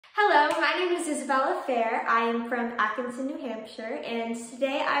Hello, my name is Isabella Phair. I am from Atkinson, New Hampshire, and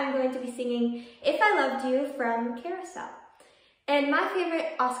today I'm going to be singing If I Loved You from Carousel. And my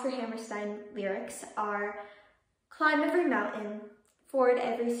favorite Oscar Hammerstein lyrics are climb every mountain, ford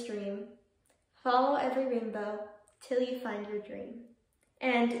every stream, follow every rainbow till you find your dream.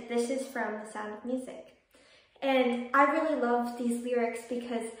 And this is from The Sound of Music. And I really love these lyrics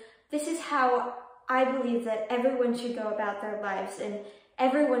because this is how I believe that everyone should go about their lives, and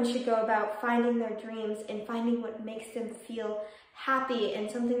everyone should go about finding their dreams and finding what makes them feel happy and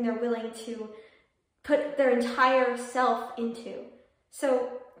something they're willing to put their entire self into. So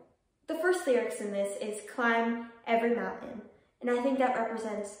the first lyrics in this is climb every mountain. And I think that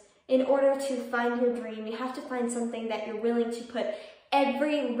represents, in order to find your dream, you have to find something that you're willing to put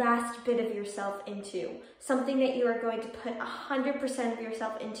every last bit of yourself into, something that you are going to put 100% of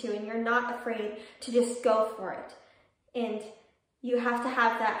yourself into, and you're not afraid to just go for it. And you have to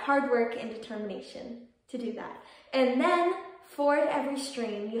have that hard work and determination to do that. And then ford every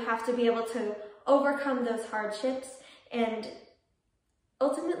stream, you have to be able to overcome those hardships and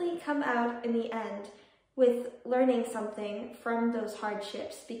ultimately come out in the end with learning something from those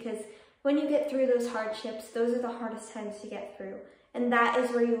hardships, because when you get through those hardships, those are the hardest times to get through. And that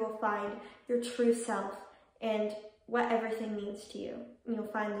is where you will find your true self and what everything means to you. And you'll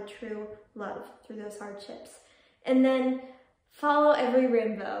find the true love through those hardships. And then follow every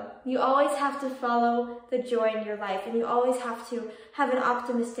rainbow. You always have to follow the joy in your life, and you always have to have an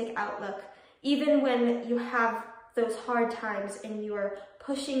optimistic outlook. Even when you have those hard times and you are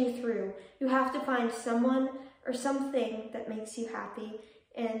pushing through, you have to find someone or something that makes you happy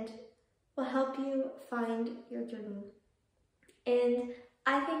and will help you find your dream. And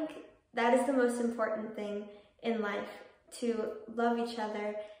I think that is the most important thing in life, to love each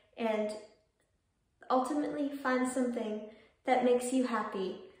other and ultimately find something that makes you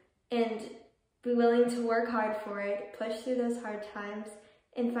happy and be willing to work hard for it, push through those hard times,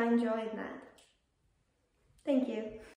 and find joy in that. Thank you.